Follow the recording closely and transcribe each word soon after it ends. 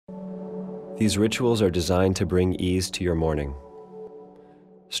These rituals are designed to bring ease to your morning.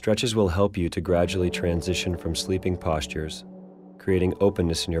 Stretches will help you to gradually transition from sleeping postures, creating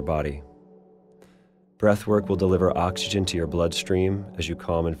openness in your body. Breathwork will deliver oxygen to your bloodstream as you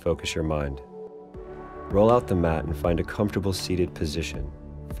calm and focus your mind. Roll out the mat and find a comfortable seated position,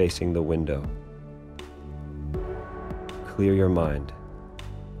 facing the window. Clear your mind.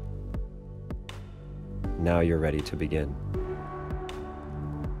 Now you're ready to begin.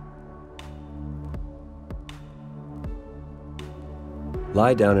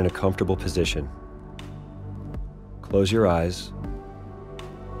 Lie down in a comfortable position. Close your eyes.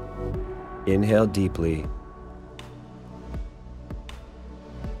 Inhale deeply.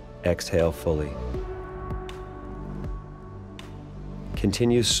 Exhale fully.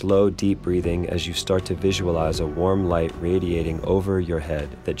 Continue slow, deep breathing as you start to visualize a warm light radiating over your head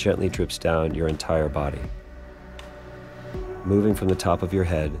that gently drips down your entire body. Moving from the top of your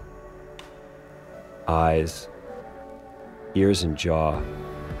head, eyes, ears and jaw,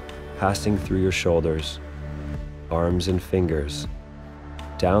 passing through your shoulders, arms and fingers,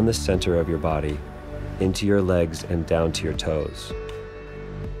 down the center of your body, into your legs and down to your toes.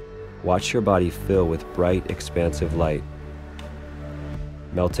 Watch your body fill with bright, expansive light,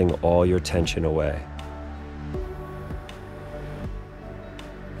 melting all your tension away.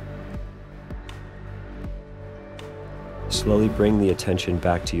 Slowly bring the attention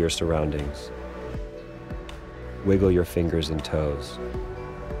back to your surroundings. Wiggle your fingers and toes.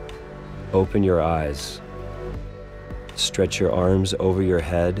 Open your eyes. Stretch your arms over your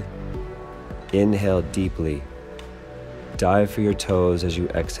head. Inhale deeply. Dive for your toes as you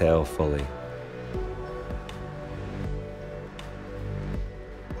exhale fully.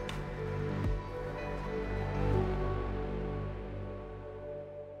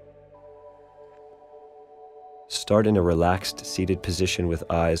 Start in a relaxed, seated position with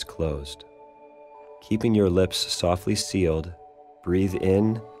eyes closed. Keeping your lips softly sealed, breathe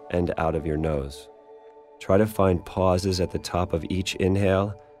in and out of your nose. Try to find pauses at the top of each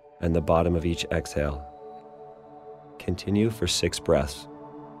inhale and the bottom of each exhale. Continue for 6 breaths.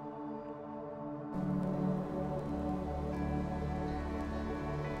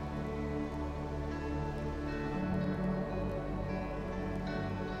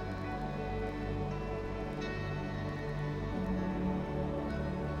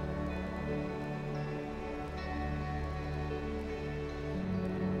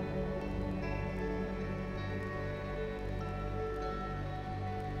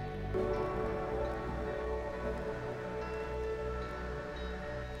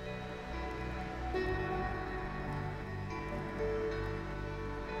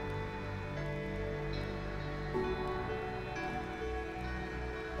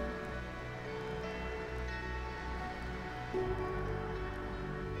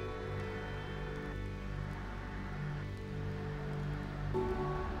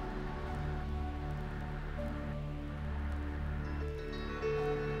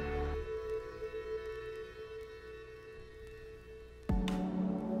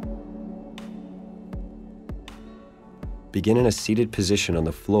 Begin in a seated position on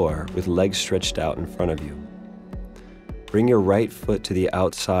the floor with legs stretched out in front of you. Bring your right foot to the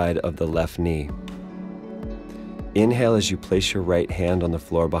outside of the left knee. Inhale as you place your right hand on the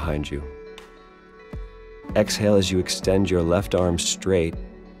floor behind you. Exhale as you extend your left arm straight,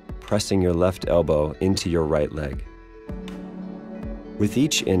 pressing your left elbow into your right leg. With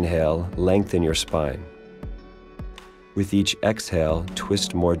each inhale, lengthen your spine. With each exhale,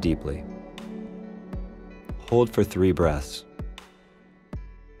 twist more deeply. Hold for 3 breaths.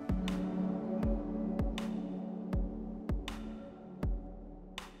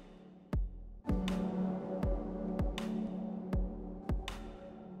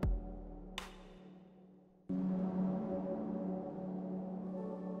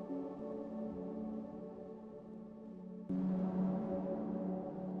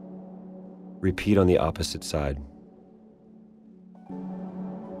 Repeat on the opposite side.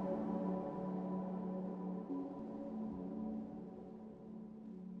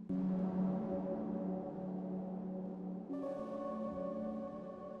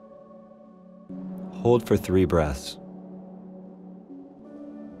 Hold for 3 breaths.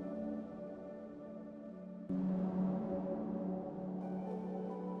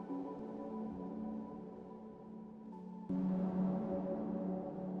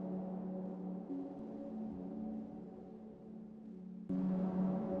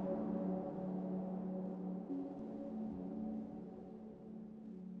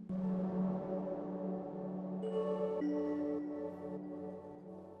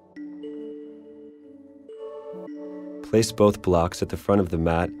 Place both blocks at the front of the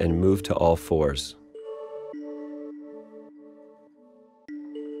mat and move to all fours.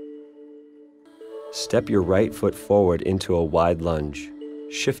 Step your right foot forward into a wide lunge,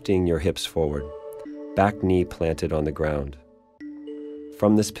 shifting your hips forward, back knee planted on the ground.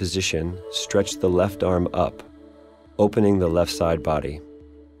 From this position, stretch the left arm up, opening the left side body.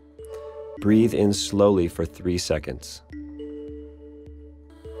 Breathe in slowly for 3 seconds.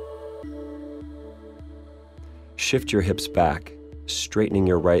 Shift your hips back, straightening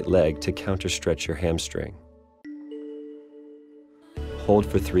your right leg to counterstretch your hamstring. Hold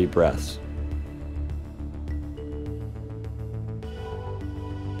for 3 breaths.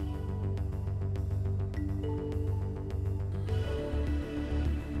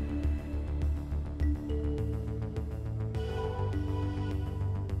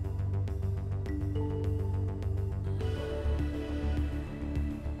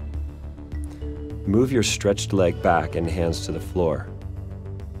 Move your stretched leg back and hands to the floor.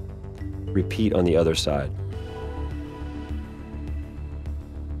 Repeat on the other side.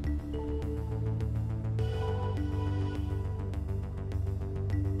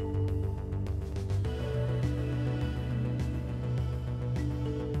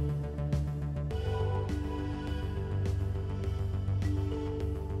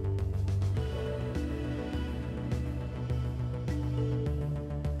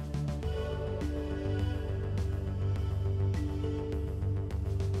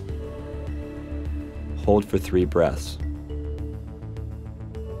 Hold for 3 breaths.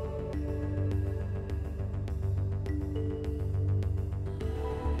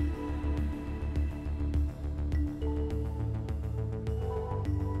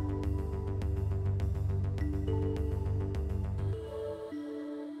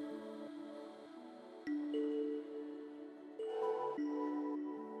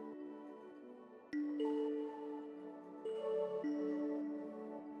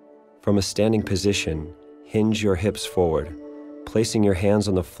 From a standing position, hinge your hips forward, placing your hands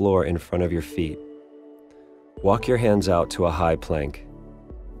on the floor in front of your feet. Walk your hands out to a high plank.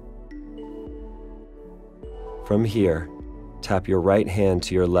 From here, tap your right hand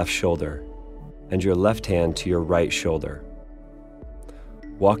to your left shoulder and your left hand to your right shoulder.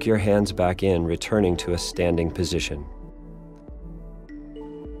 Walk your hands back in, returning to a standing position.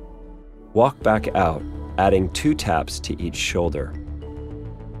 Walk back out, adding 2 taps to each shoulder.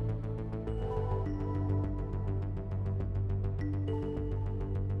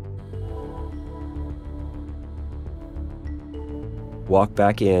 Walk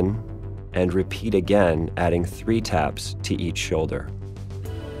back in and repeat again, adding 3 taps to each shoulder.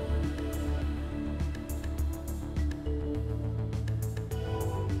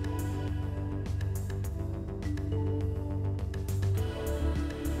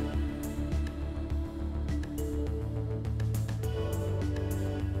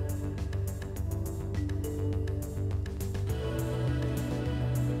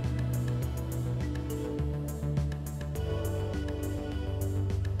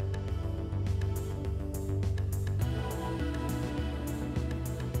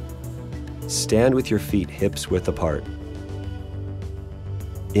 Stand with your feet hips width apart.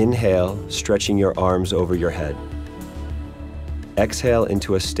 Inhale, stretching your arms over your head. Exhale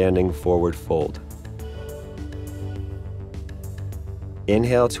into a standing forward fold.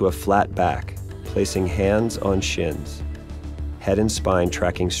 Inhale to a flat back, placing hands on shins, head and spine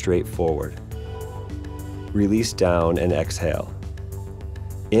tracking straight forward. Release down and exhale.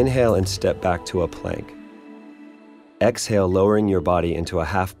 Inhale and step back to a plank. Exhale, lowering your body into a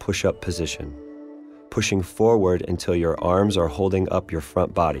half push-up position, pushing forward until your arms are holding up your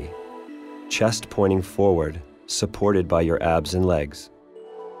front body, chest pointing forward, supported by your abs and legs.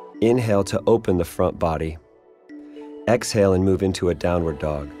 Inhale to open the front body. Exhale and move into a downward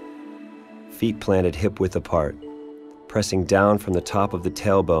dog. Feet planted hip width apart, pressing down from the top of the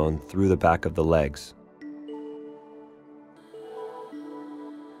tailbone through the back of the legs.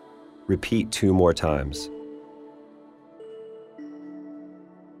 Repeat 2 more times.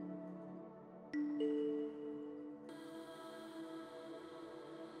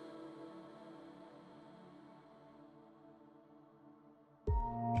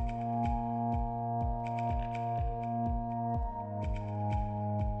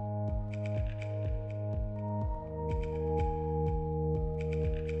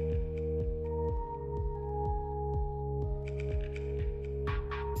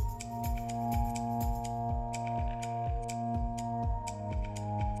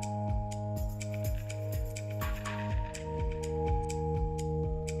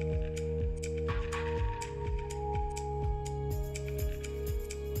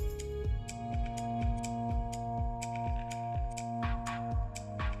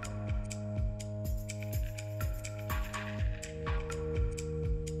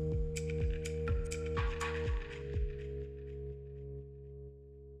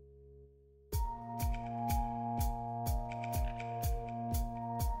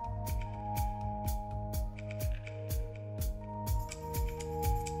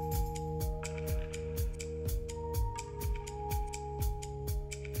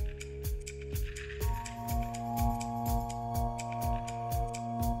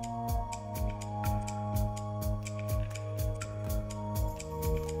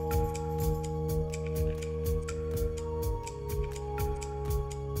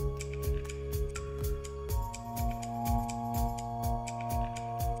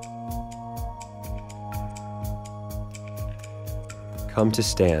 Come to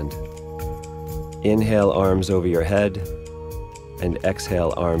stand. Inhale, arms over your head, and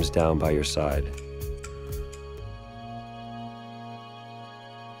exhale, arms down by your side.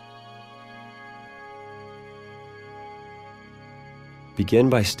 Begin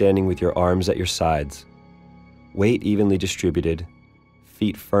by standing with your arms at your sides, weight evenly distributed,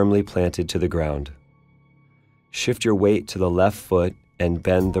 feet firmly planted to the ground. Shift your weight to the left foot and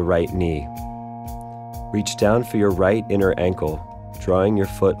bend the right knee. Reach down for your right inner ankle, drawing your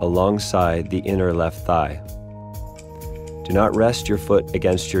foot alongside the inner left thigh. Do not rest your foot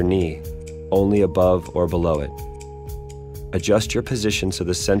against your knee, only above or below it. Adjust your position so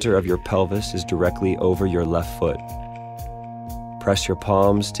the center of your pelvis is directly over your left foot. Press your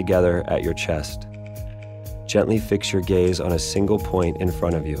palms together at your chest. Gently fix your gaze on a single point in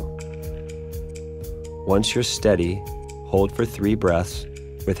front of you. Once you're steady, hold for 3 breaths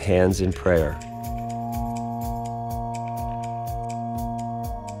with hands in prayer.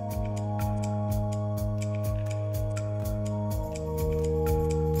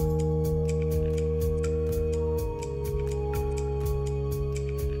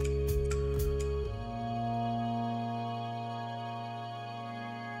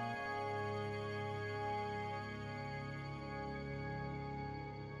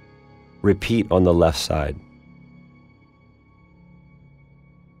 Repeat on the left side.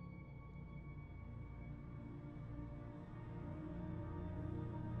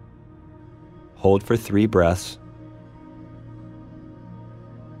 Hold for 3 breaths.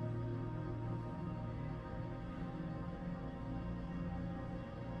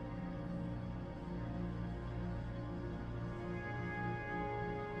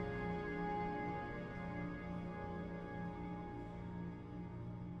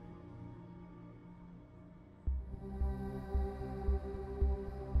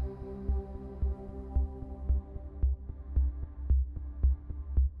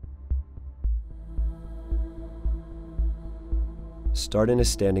 Start in a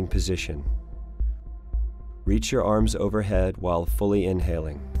standing position. Reach your arms overhead while fully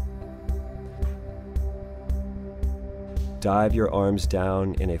inhaling. Dive your arms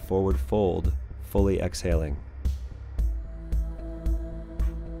down in a forward fold, fully exhaling.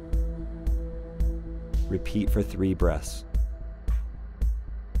 Repeat for 3 breaths.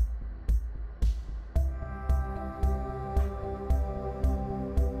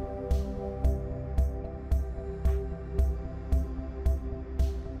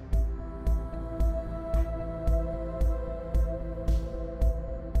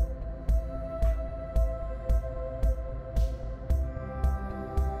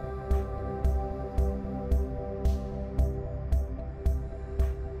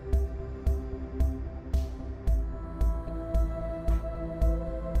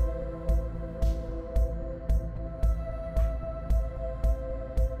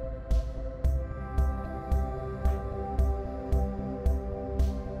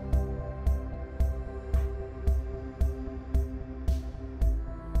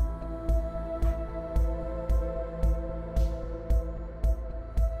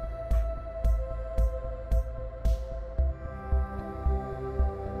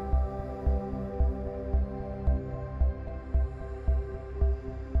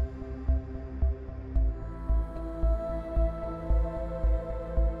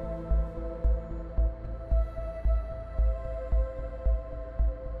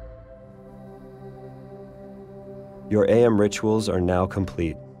 Your AM rituals are now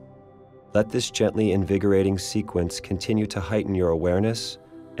complete. Let this gently invigorating sequence continue to heighten your awareness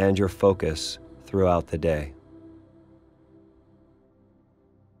and your focus throughout the day.